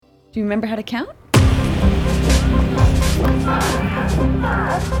Do you remember how to count?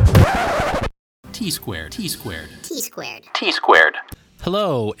 T squared. T squared. T squared. T squared.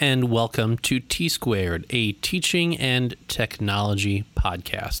 Hello, and welcome to T Squared, a teaching and technology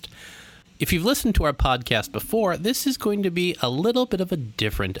podcast. If you've listened to our podcast before, this is going to be a little bit of a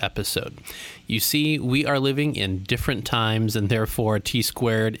different episode. You see, we are living in different times, and therefore T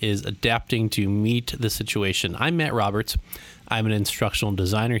Squared is adapting to meet the situation. I'm Matt Roberts. I'm an instructional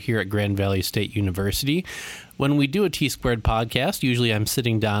designer here at Grand Valley State University. When we do a T Squared podcast, usually I'm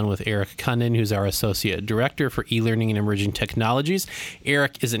sitting down with Eric Cunnin, who's our Associate Director for E-Learning and Emerging Technologies.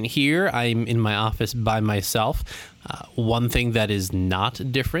 Eric isn't here. I'm in my office by myself. One thing that is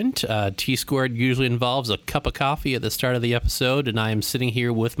not different, T Squared usually involves a cup of coffee at the start of the episode, and I am sitting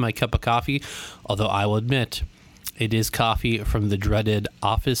here with my cup of coffee, although I will admit it is coffee from the dreaded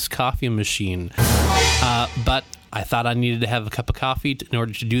office coffee machine. But I thought I needed to have a cup of coffee in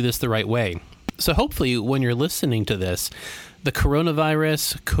order to do this the right way. So hopefully when you're listening to this, the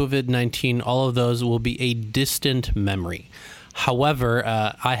coronavirus, COVID-19, all of those will be a distant memory. However,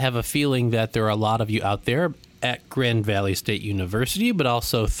 I have a feeling that there are a lot of you out there at Grand Valley State University, but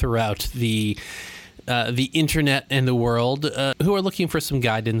also throughout the internet and the world who are looking for some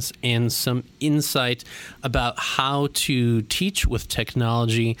guidance and some insight about how to teach with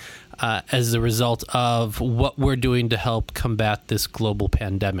technology as a result of what we're doing to help combat this global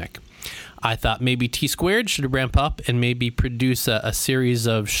pandemic. I thought maybe T Squared should ramp up and maybe produce a series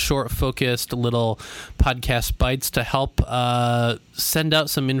of short, focused little podcast bites to help send out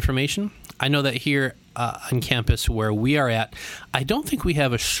some information. I know that here on campus where we are at, I don't think we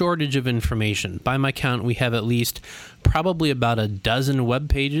have a shortage of information. By my count, we have at least probably about a dozen web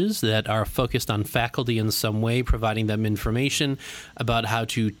pages that are focused on faculty in some way, providing them information about how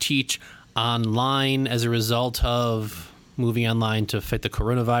to teach online as a result of moving online to fight the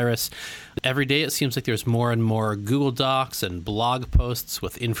coronavirus. Every day it seems like there's more and more Google Docs and blog posts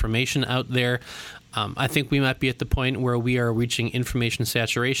with information out there. I think we might be at the point where we are reaching information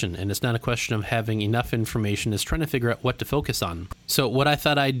saturation, and it's not a question of having enough information, it's trying to figure out what to focus on. So what I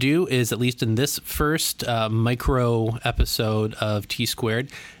thought I'd do is, at least in this first micro episode of T Squared,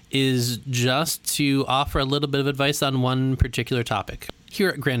 is just to offer a little bit of advice on one particular topic. Here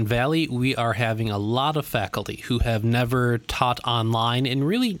at Grand Valley, we are having a lot of faculty who have never taught online and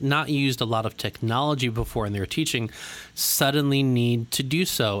really not used a lot of technology before in their teaching suddenly need to do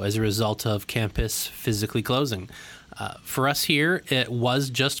so as a result of campus physically closing. For us here, it was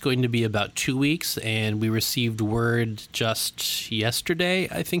just going to be about 2 weeks, and we received word just yesterday,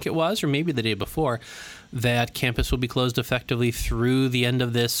 I think it was, or maybe the day before, that campus will be closed effectively through the end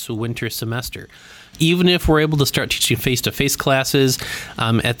of this winter semester. Even if we're able to start teaching face-to-face classes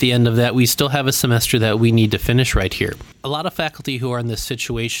at the end of that, we still have a semester that we need to finish right here. A lot of faculty who are in this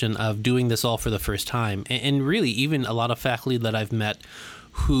situation of doing this all for the first time, and really even a lot of faculty that I've met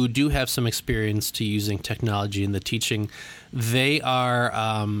who do have some experience to using technology in the teaching, they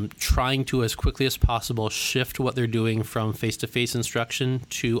are trying to, as quickly as possible, shift what they're doing from face-to-face instruction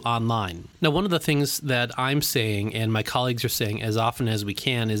to online. Now, one of the things that I'm saying, and my colleagues are saying as often as we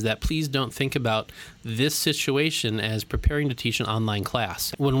can, is that please don't think about this situation as preparing to teach an online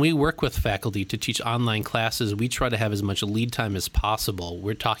class. When we work with faculty to teach online classes, we try to have as much lead time as possible.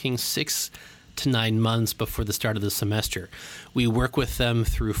 We're talking 6 to 9 months before the start of the semester. We work with them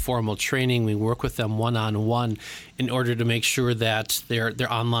through formal training. We work with them one-on-one in order to make sure that their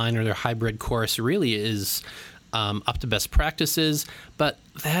online or their hybrid course really is up to best practices. But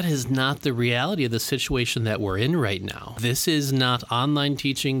that is not the reality of the situation that we're in right now. This is not online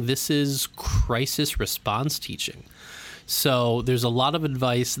teaching. This is crisis response teaching. So there's a lot of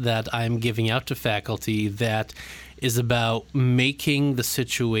advice that I'm giving out to faculty that is about making the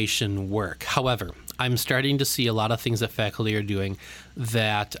situation work. However, I'm starting to see a lot of things that faculty are doing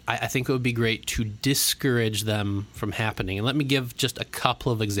that I think it would be great to discourage them from happening. And let me give just a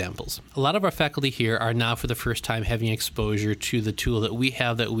couple of examples. A lot of our faculty here are now for the first time having exposure to the tool that we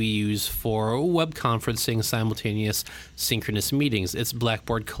have that we use for web conferencing, simultaneous synchronous meetings. It's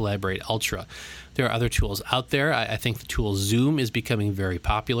Blackboard Collaborate Ultra. There are other tools out there. I think the tool Zoom is becoming very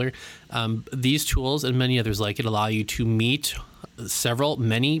popular. These tools and many others like it allow you to meet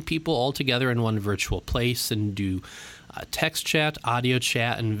many people all together in one virtual place and do text chat, audio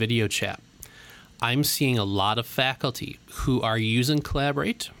chat, and video chat. I'm seeing a lot of faculty who are using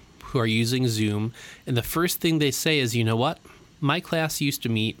Collaborate, who are using Zoom, and the first thing they say is, you know what? My class used to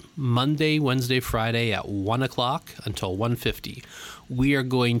meet Monday, Wednesday, Friday at 1 o'clock until 1:50. We are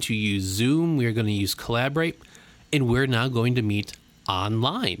going to use Zoom, we are going to use Collaborate, and we're now going to meet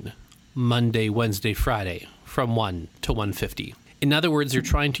online Monday, Wednesday, Friday from 1 to 1:50. In other words, they're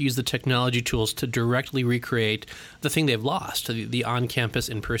trying to use the technology tools to directly recreate the thing they've lost, the on-campus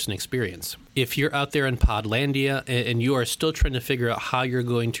in-person experience. If you're out there in Podlandia and you are still trying to figure out how you're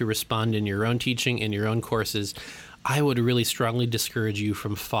going to respond in your own teaching, in your own courses, I would really strongly discourage you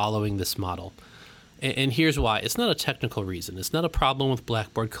from following this model. And here's why. It's not a technical reason. It's not a problem with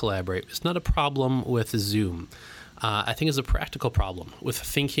Blackboard Collaborate. It's not a problem with Zoom. I think it's a practical problem with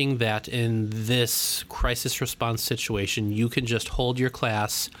thinking that in this crisis response situation, you can just hold your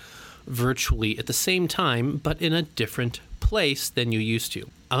class virtually at the same time, but in a different place than you used to.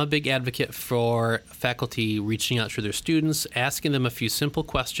 I'm a big advocate for faculty reaching out to their students, asking them a few simple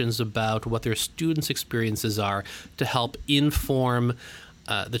questions about what their students' experiences are to help inform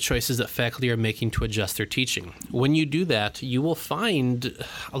the choices that faculty are making to adjust their teaching. When you do that, you will find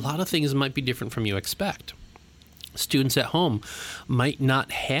a lot of things might be different from you expect. Students at home might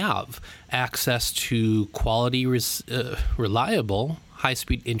not have access to quality, reliable,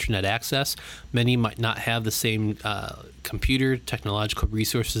 high-speed internet access. Many might not have the same computer technological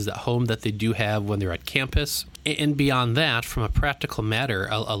resources at home that they do have when they're at campus. And beyond that, from a practical matter,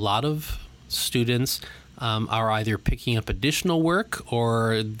 a lot of students are either picking up additional work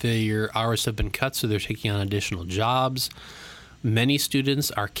or their hours have been cut, so they're taking on additional jobs. Many students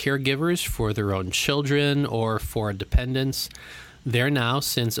are caregivers for their own children or for dependents. They're now,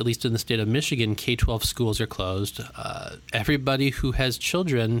 since at least in the state of Michigan, K-12 schools are closed. Everybody who has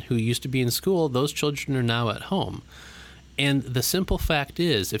children who used to be in school, those children are now at home. And the simple fact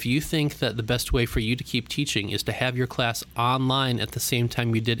is, if you think that the best way for you to keep teaching is to have your class online at the same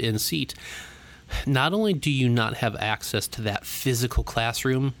time you did in seat, not only do you not have access to that physical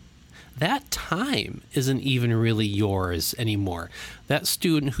classroom, that time isn't even really yours anymore. That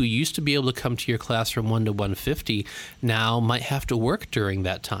student who used to be able to come to your class from 1 to 1:50 now might have to work during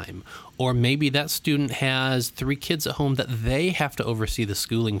that time. Or maybe that student has 3 kids at home that they have to oversee the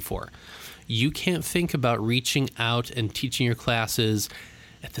schooling for. You can't think about reaching out and teaching your classes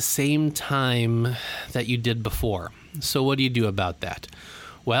at the same time that you did before. So what do you do about that?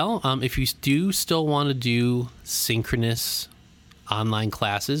 Well, if you do still want to do synchronous online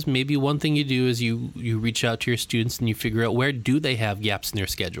classes, maybe one thing you do is you reach out to your students and you figure out where do they have gaps in their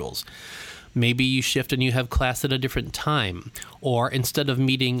schedules. Maybe you shift and you have class at a different time. Or instead of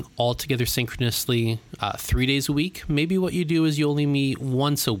meeting all together synchronously 3 days a week, maybe what you do is you only meet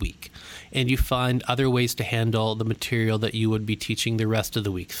once a week. And you find other ways to handle the material that you would be teaching the rest of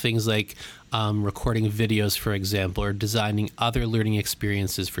the week. Things like recording videos, for example, or designing other learning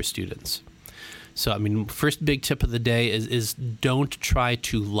experiences for students. So, first big tip of the day is don't try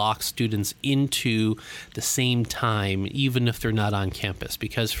to lock students into the same time, even if they're not on campus,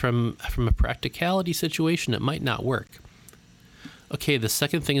 because from a practicality situation, it might not work. Okay, the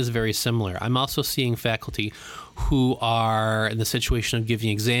second thing is very similar. I'm also seeing faculty who are in the situation of giving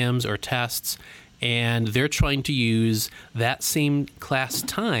exams or tests, and they're trying to use that same class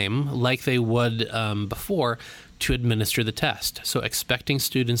time like they would before to administer the test. So expecting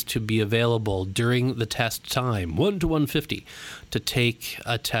students to be available during the test time, 1 to 1:50, to take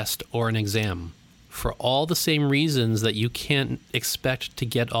a test or an exam. For all the same reasons that you can't expect to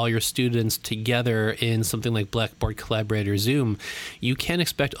get all your students together in something like Blackboard Collaborate or Zoom, you can't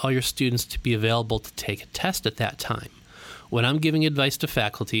expect all your students to be available to take a test at that time. When I'm giving advice to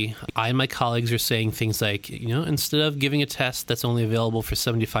faculty, I and my colleagues are saying things like, instead of giving a test that's only available for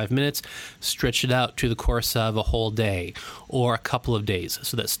 75 minutes, stretch it out to the course of a whole day or a couple of days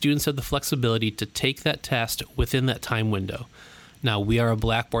so that students have the flexibility to take that test within that time window. Now, we are a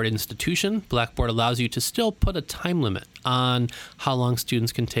Blackboard institution. Blackboard allows you to still put a time limit on how long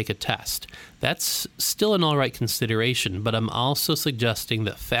students can take a test. That's still an all right consideration, but I'm also suggesting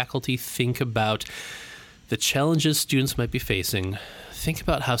that faculty think about the challenges students might be facing. Think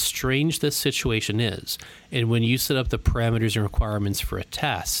about how strange this situation is. And when you set up the parameters and requirements for a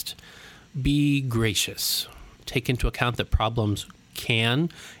test, be gracious. Take into account that problems can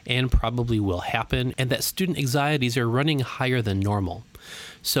and probably will happen, and that student anxieties are running higher than normal.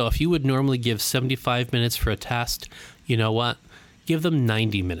 So if you would normally give 75 minutes for a test, you know what? Give them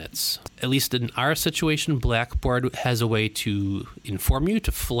 90 minutes. At least in our situation, Blackboard has a way to inform you,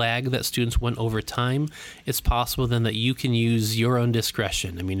 to flag that students went over time. It's possible then that you can use your own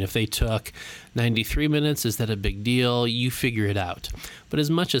discretion. If they took 93 minutes, is that a big deal? You figure it out. But as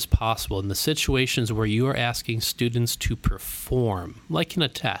much as possible, in the situations where you are asking students to perform, like in a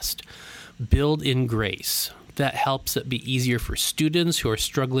test, build in grace. That helps it be easier for students who are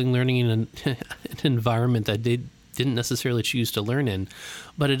struggling learning in an environment that they didn't necessarily choose to learn in,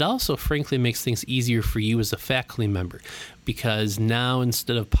 but it also frankly makes things easier for you as a faculty member, because now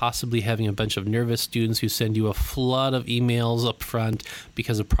instead of possibly having a bunch of nervous students who send you a flood of emails up front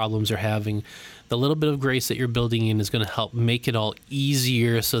because of problems they're having, the little bit of grace that you're building in is going to help make it all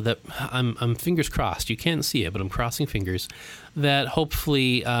easier, so that I'm fingers crossed, you can't see it, but I'm crossing fingers, that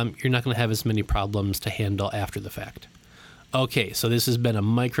hopefully you're not going to have as many problems to handle after the fact. Okay, so this has been a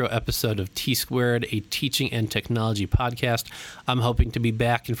micro episode of T Squared, a teaching and technology podcast. I'm hoping to be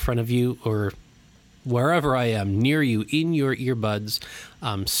back in front of you, or wherever I am, near you, in your earbuds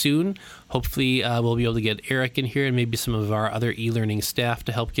soon. Hopefully we'll be able to get Eric in here and maybe some of our other e-learning staff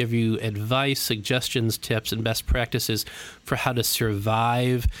to help give you advice, suggestions, tips, and best practices for how to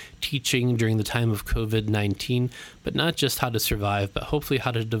survive teaching during the time of COVID-19, but not just how to survive, but hopefully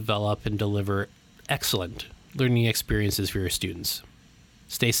how to develop and deliver excellent learning experiences for your students.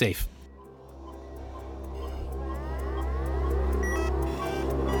 Stay safe.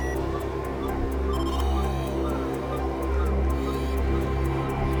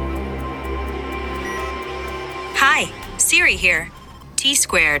 Hi, Siri here. T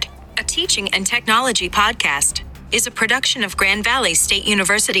Squared, a teaching and technology podcast, is a production of Grand Valley State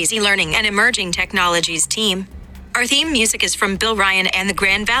University's e-learning and emerging technologies team. Our theme music is from Bill Ryan and the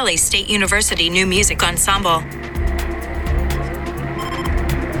Grand Valley State University New Music Ensemble.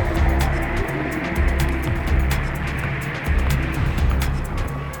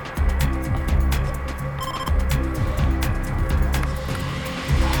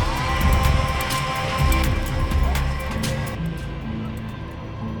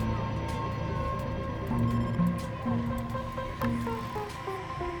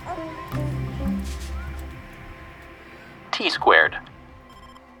 T Squared,